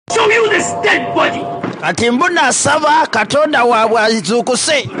Show you this dead body. Kati mbuna saba Katonda waabwe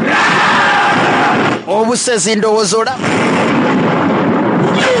azukuse. Obusezi ndowooza olaba.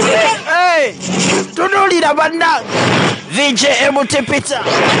 Hey, tunulira bannange. VJ M.T Peter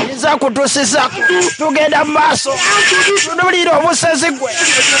nza kutusizaako tugenda mu maaso tunulira obusezi gwe.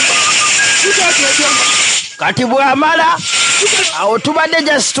 Kati bw'amala awo tubadde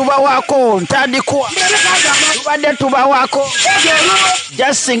just tubawaako ntandikwa tubadde tubawaako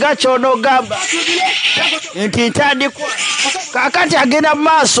just singa ky'onoogamba nti ntandikwa kaakati agenda mu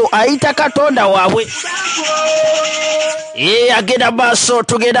maaso ayita Katonda waabwe. Agenda mu maaso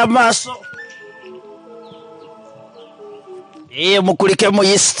tugenda mu maaso. Mukulike mu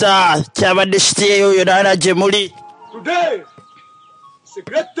Easter kyabadde kiteeyo yonana gye muli. Today is a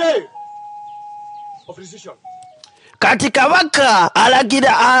great day of decision. Kati kabaka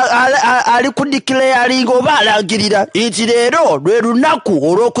alagira ali ku declaring oba alagirira nti leero lwe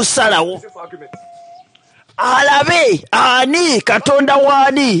lunaku olw'okusalawo alabe ani Katonda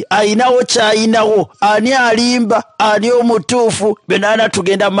waani ayinawo kyayinawo ani alimba ani omutuufu benana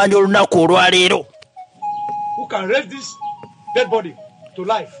tugenda manya olunaku olwaleero. Who can raise this dead body to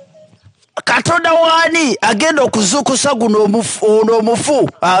life? Katonda waani agenda okuzuukusa guno omufu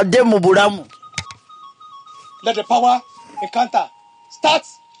adde mu bulamu. Let the power encounter start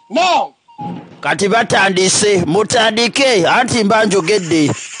now. Kati batandise mutandike anti mba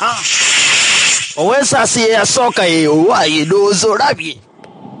njogedde. Owensasi ye yasooka yeyowaye ndowooza olabye.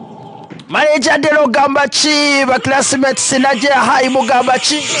 Manager Dero gamba ki ba classmates najje hayi mugamba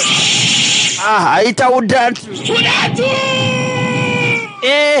ki? Ayita Udantu.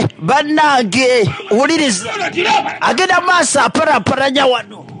 Bannange wuliriza agenda maaso aparaparanya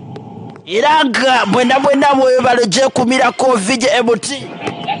wano era nga mwena mwebalo gyekumirako VJ MT.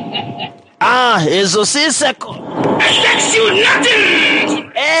 Ezo siiseko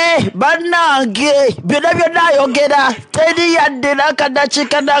bannange byonna ayogera teri yadde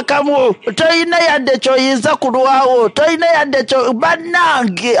n'akadakiika n'akamu tolina yadde ky'oyinza kulwawo tolina yadde kyo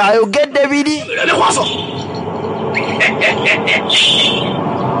bannange ayogedde biri.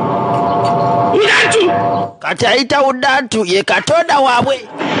 Kati ayita Udantu ye Katonda waabwe.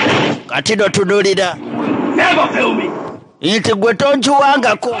 Kati no tunulira nti gwe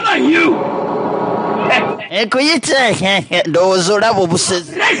tonjuwangako ekuyite ndowooza olaba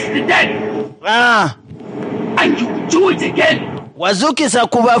obusezi. Wazuukiza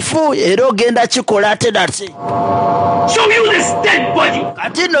ku bafu era ogenda kikola ate nate.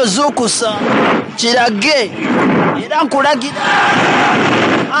 Kati no zuukusa kirage era nkulagira.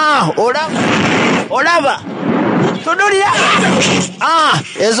 Olaba tunulira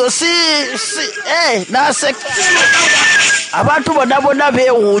ezo si naseka abantu bonna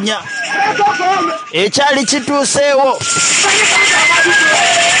beewuunya ekyali kituuseewo.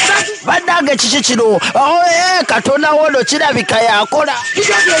 Bannange kiki kino? Katonda wono kirabika yakola.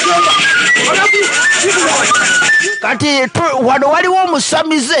 Kati wano waliwo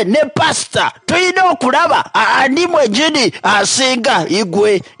omusamize ne pasita tulina okulaba ani mwegiri asinga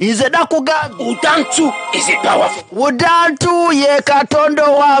igwe. Nze nakugambye Udantu ye Katonda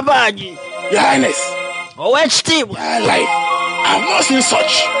ow'amaanyi. Ow'ekitiibwa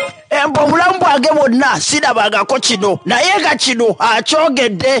obulamu bwange bwonna sirabangako kino naye nga kino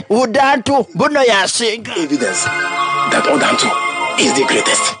akyogedde Udantu buno yasinga.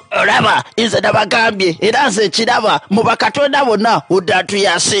 Olaba nze nabagambye era nze kiraba mu bakatonda bonna Udantu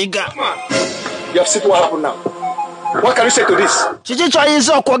yasinga. What can you say to this? Kiki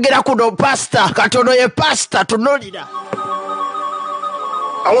ky'oyinza okwogera kuno pasita? Katono ye pasita tunulira.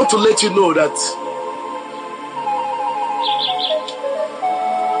 I want to let you know that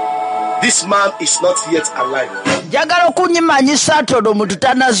this man is not yet alive. Njagala okunyimanyisa ntono muntu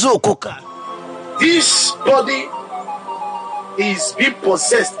tanazuukuka. This body is being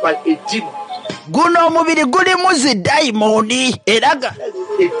possessed by a demon. Guno omubiri gulimu zidayimooni eraga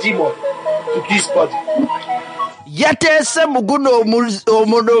A demon to this body. Yateese mu guno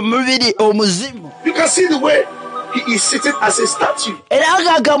omubiri omuzimu. You can see the way he is sitting as a statue.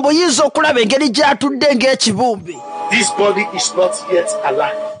 Era agamba oyinza okulaba engeri gy'atudde ng'ekibumbe. This body is not yet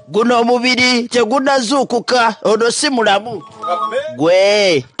alive. Guno omubiri tegunazuukuka, ono si mulamu.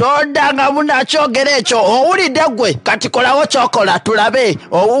 Gwe tondanga munakyogera ekyo owulidde gwe kati kolawo kyokola tulabe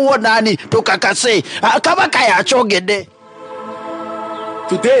owuwo nani tukakase. Kabaka yakyogedde.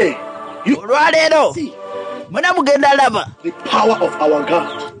 Today olwaleero muna mugenda laba the power of our God.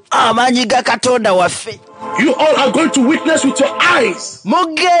 Amaanyi ga Katonda waffe. You all are going to witness with your eyes.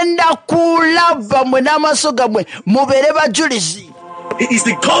 Mugenda kulaba mwe n'amaaso gammwe mubeere bajulizi. He is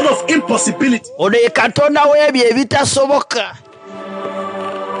the God of impossibility. Ono ye Katonda w'ebyo ebitasoboka.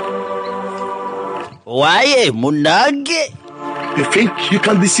 Waye munange. You think you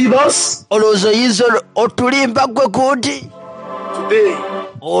can deceive us? Olowooza oyinza otulimba gwe kuti? Today,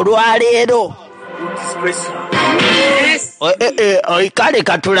 Olwaleero. we disgrace you. Kale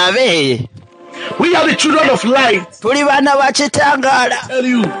katulabe. We are the children of light. Tuli baana ba kitangaala. Tell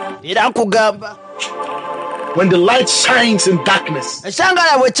you, Era nkugamba. when the light shines in darkness,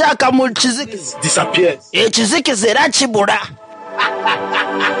 Ekitangaala bwe kyaka mu kizikiza. disappears. Ekizikiza era kibula.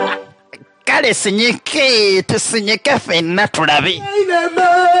 Kale sinyike tusinyike ffenna tulabe.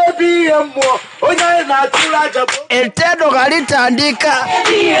 Ettendo nga litandika.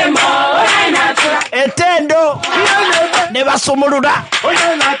 Ettendo ne basumulula.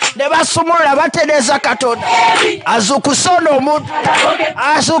 Ne basumulula batereeza Katonda. Azuukusa omuntu.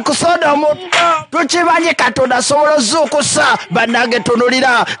 Tukimanyi Katonda asobola ozuukusa. Bannange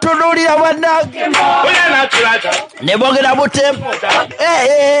tunulira bannange. Ne boogera butempo.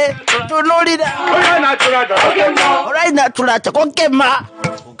 Tunulira. Olwali natulata kokema.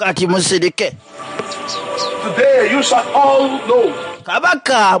 Kati musirike. Today you shall all know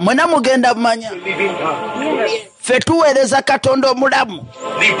Kabaka mwena mugenda mumanya. the living God. Ffe tuweereza Katonda omulamu.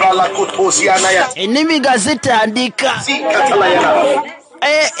 Libra la kotosianaya. Ennimi nga zitandika. Si katalayana.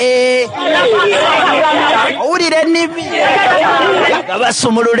 Owulira ennimi nga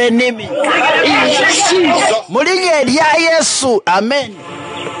basumulula ennimi mu linnya erya Yesu. Amen.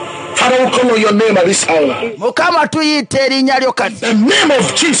 Father, we call on your name at this hour. Mukama tuyita erinnya lyo kati. The name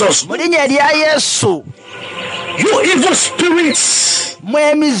of Jesus. Mu linnya erya Yesu. You evil spirits Mwe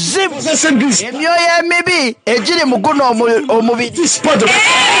emizimu possessing this emyoyo emibi egiri mu guno omubiri body.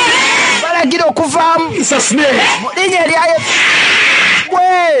 balagira okuvaamu Jesus' name. mu linnya erya Yesu.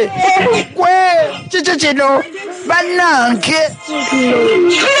 Gwe kiki kino bannange.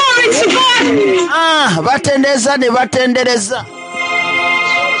 Batendereza ne batendereza.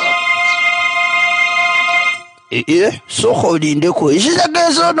 Sooka olindeko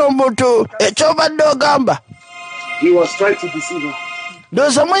ekitegeeza ono omuntu ekyobadde ogamba. He was trying to deceive us.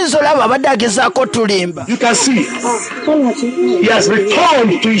 Ndowooza muyinza olaba abadde agezaako tulimba. You can see he has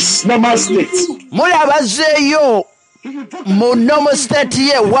returned to his normal state. Mulaba azzeeyo mu normal state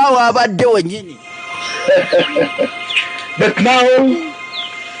ye waawa abadde wennyini. But now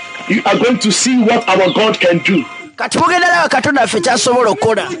you are going to see what our God can do. Kati mugenda laba Katonda ffe kyasobola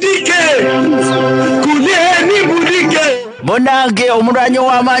okukola. Munange omulwanyi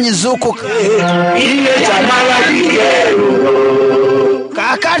w'amaanyi zuukuka.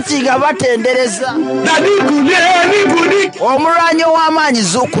 Kaakati nga batendereza. Omulwanyi w'amaanyi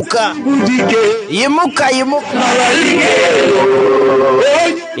zuukuka. Yimuka.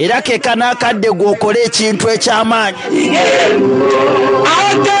 Era keeka n'akadde gw'okole ekintu eky'amaanyi.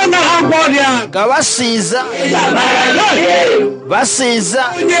 Nga basiiza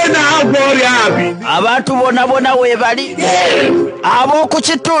abantu bonna weebali, ab'oku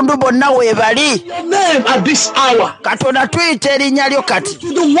kitundu bonna weebali. At this hour, Katonda tuyita erinnya lyo kati.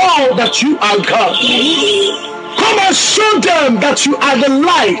 to the world that you are God. Come and show them that you are the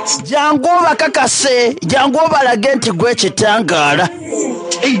light. Jangu obakakase, jangu obalage nti gwe kitangaala.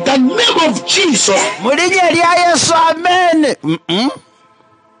 In the name of Jesus. Mu linnya erya Yesu, amen.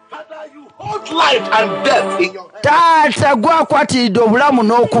 Father, you hold life and death in your hand. Taata gwakwatiridde obulamu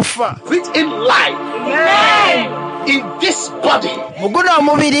n'okufa. Breathe in life. In this body. Mu guno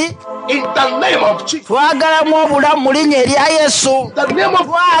omubiri In the name of Jesus. twagalamu obulamu mu linnya erya Yesu. The name of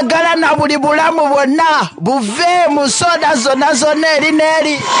Twagala na buli bulamu bwonna buve mu soda zonna eri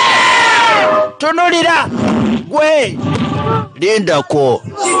n'eri. Tunulira gwe lindako.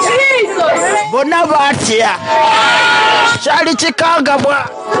 Bonna batya. Kyali kikangabwa.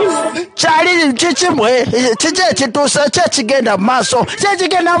 Kyali kikimwe. Kiki ekituusa ki ekigenda mu maaso. Ki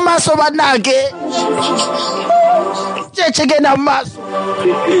ekigenda mu maaso bannange. Ki ekigenda mu maaso.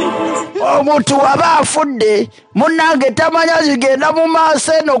 Omuntu waba afudde munnange tamanya zigenda mu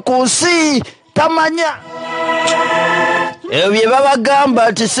maaso eno ku nsi. Tamanya. Ebyo bye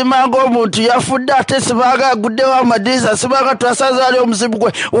babagamba nti simanga omuntu yafudde ate simanga aguddewo amadirisa simanga twasazaali omuzibu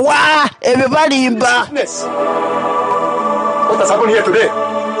gwe. Ebyo balimba. what has happened here today?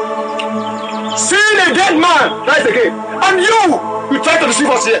 Seeing a dead man rise again. And you try to deceive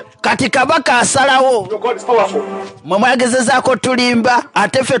us here. Kati kabaka asalawo. Your God is powerful. Mwe mwagezezaako tulimba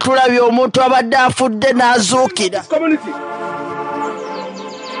ate ffe tulabye omuntu abadde afudde n'azuukira. This community,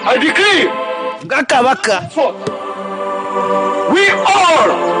 I decree, Nga kabaka we all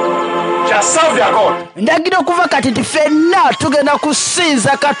shall serve their God. ndagira okuva kati nti ffenna tugenda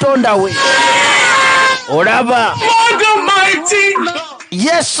kusinza Katonda we. Olaba God Almighty.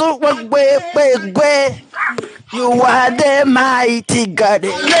 Yesu gwe you are the mighty God.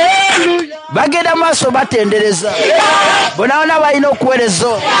 bagenda maaso batendereza bonaona balina okuweereza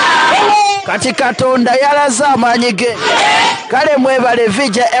kati Katonda yalaze amaanyi ge kale mwebale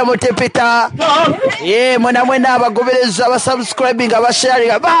vija M.T Peter mwena abagobereza abasubscribing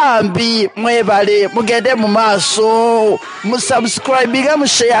abasharinga bambi mwebale mugende mu maaso musubscribing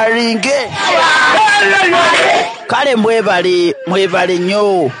musharing kale mwebale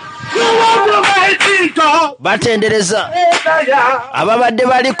nnyo batendereza ababadde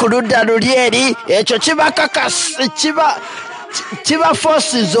bali ku ludda luli eri ekyo kiba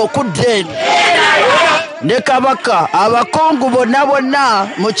forces okudda eno ne kabaka abakongu bonna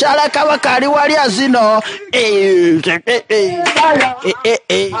mukyala kabaka ali wali azino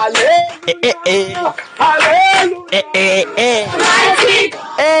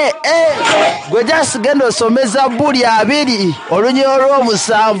gwe just genda osomeza bbuli 2 olunyi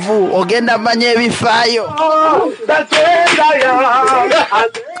olw'omusanvu ogenda manya ebifaayo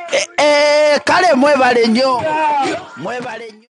kale mwebale nnyo